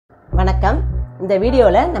வணக்கம். இந்த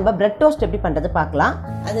வீடியோல நம்ம பிரெட் டோஸ்ட் எப்படி பண்றது பார்க்கலாம்.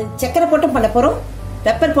 அது சக்கரை போட்டும் பண்ண போறோம்,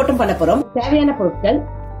 பெப்பர் போட்டும் பண்ண போறோம். தேவையான பொருட்கள்: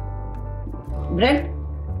 பிரெட்,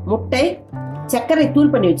 முட்டை, சர்க்கரை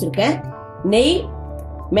தூள் பண்ணி வச்சிருக்கேன், நெய்,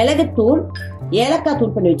 மிளகு தூள், ஏலக்காய்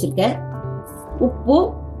தூள் பண்ணி வச்சிருக்கேன், உப்பு,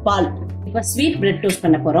 பால். இப்ப ஸ்வீட் பிரெட் டோஸ்ட்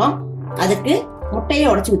பண்ண போறோம். அதுக்கு முட்டையை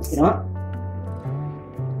உடைச்சு ஊத்திக்கிறோம்.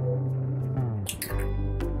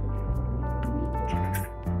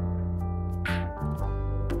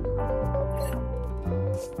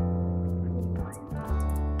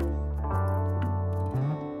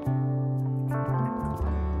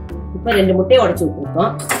 இப்ப 2 முட்டையை உடைச்சு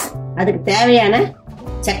ஊத்திருக்கோம். அதுக்கு தேவையான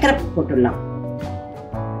சர்க்கரை போட்டுடலாம்.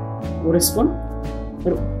 1 ஸ்பூன்,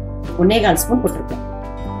 1.25 ஸ்பூன் போட்டிருக்கேன்.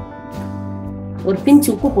 ஒரு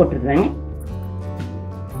பிஞ்ச் உப்பு போட்டுடுறேன்.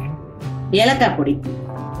 ஏலக்காய் பொடி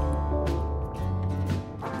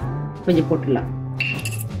கொஞ்சம் போட்டுடலாம்.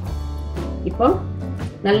 இப்போ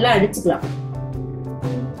நல்லா அடிச்சுக்கலாம்.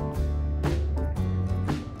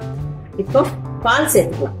 இப்போ பால்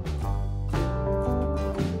சேர்த்துக்கலாம்.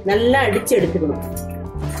 நல்லா அடிச்சு எடுத்துக்கணும்.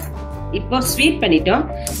 இப்போ ஸ்வீட் பண்ணிட்டோம்.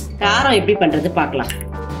 காரம் எப்படி பண்றது பார்க்கலாம்.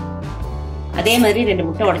 அதே மாதிரி 2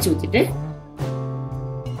 முட்டை உடைச்சு ஊத்திட்டு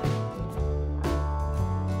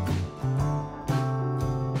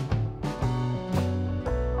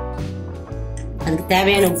அதுக்கு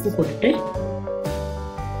தேவையான உப்பு போட்டுட்டு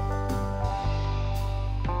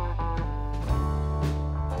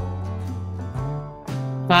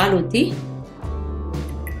பால் ஊத்தி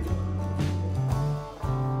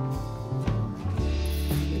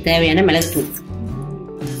தேவையான மிளகு தூள்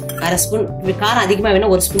 1/2 ஸ்பூன். காரம் அதிகமா வேணா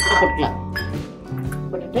 1 ஸ்பூன் போட்டுக்கலாம்.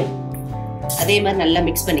 போட்டுட்டு அதே மாதிரி நல்லா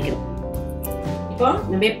மிக்ஸ் பண்ணிக்கிறோம். இப்போ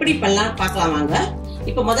நம்ம எப்படி பண்ணலாம் பார்க்கலாம் வாங்க.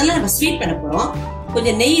 இப்போ முதல்ல நம்ம ஸ்வீட் பண்ண போறோம்.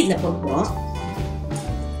 கொஞ்சம் நெய் இதுல போட்டுறோம்.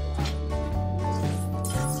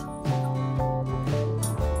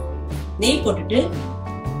 நெய் போட்டுட்டு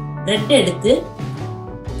பிரெட் எடுத்து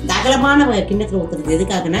இந்த அகலமான கிண்ணத்துல ஊத்துறது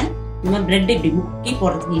எதுக்காகனா இந்த மாதிரி பிரெட் இப்படி முக்கி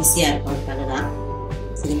போடுறதுக்கு ஈஸியா இருக்கும். அதுக்காக தான்.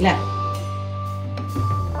 சரிங்களா?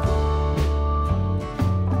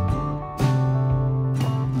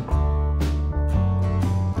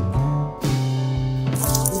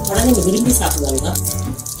 குழந்தைங்க விரும்பி சாப்பிடுவாங்க.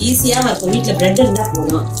 ஈஸியா இருக்கும். வீட்டுல பிரெட் இருந்தா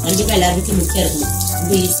போதும். கண்டிப்பா எல்லார் வீட்லயும் முக்கியம் இருக்கணும்.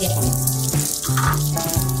 ரொம்ப ஈஸியா பண்ணலாம்.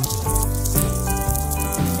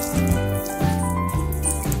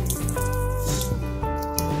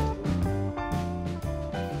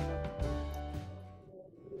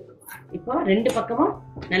 இப்போ 2 பக்கமும்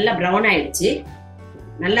நல்லா பிரவுன் ஆயிடுச்சு.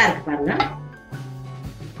 நல்லா இருக்கு பாருங்க.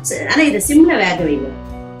 ஆனா இதை சிம்ல வேக வைங்க.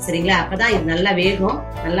 சரிங்களா? அப்பதான் இது நல்லா வேகும்,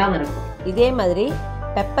 நல்லா இருக்கும். இதே மாதிரி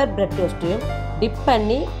பெப்பர் பிரெட் டோஸ்ட்டையும் டிப்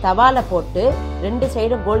பண்ணி தவால போட்டு 2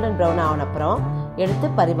 சைடும் கோல்டன் ப்ரௌன் ஆன அப்புறம் எடுத்து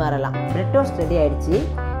பரிமாறலாம். பிரெட் டோஸ்ட் ரெடி ஆயிடுச்சு.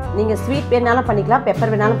 நீங்கள் ஸ்வீட் வேணாலும் பண்ணிக்கலாம்,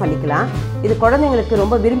 பெப்பர் வேணாலும் பண்ணிக்கலாம். இது குழந்தைங்களுக்கு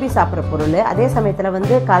ரொம்ப விரும்பி சாப்பிட்ற பொருள். அதே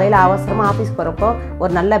சமயத்தில் காலையில் அவசரமாக ஆஃபீஸ் போகிறப்போ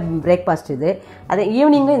ஒரு நல்ல பிரேக்ஃபாஸ்ட் இது. அதை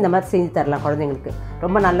ஈவினிங்கும் இந்த மாதிரி செஞ்சு தரலாம் குழந்தைங்களுக்கு.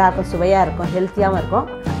 ரொம்ப நல்லாயிருக்கும், சுவையாக இருக்கும், ஹெல்த்தியாகவும் இருக்கும்.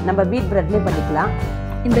 நம்ம வீட் பிரெட்லேயும் பண்ணிக்கலாம்.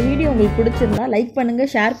 இந்த வீடியோ உங்களுக்கு பிடிச்சிருந்தா லைக்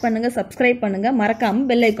பண்ணுங்கள், ஷேர் பண்ணுங்கள், சப்ஸ்கிரைப் பண்ணுங்கள். மறக்காமல்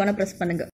பெல் ஐக்கானை ப்ரெஸ் பண்ணுங்கள்.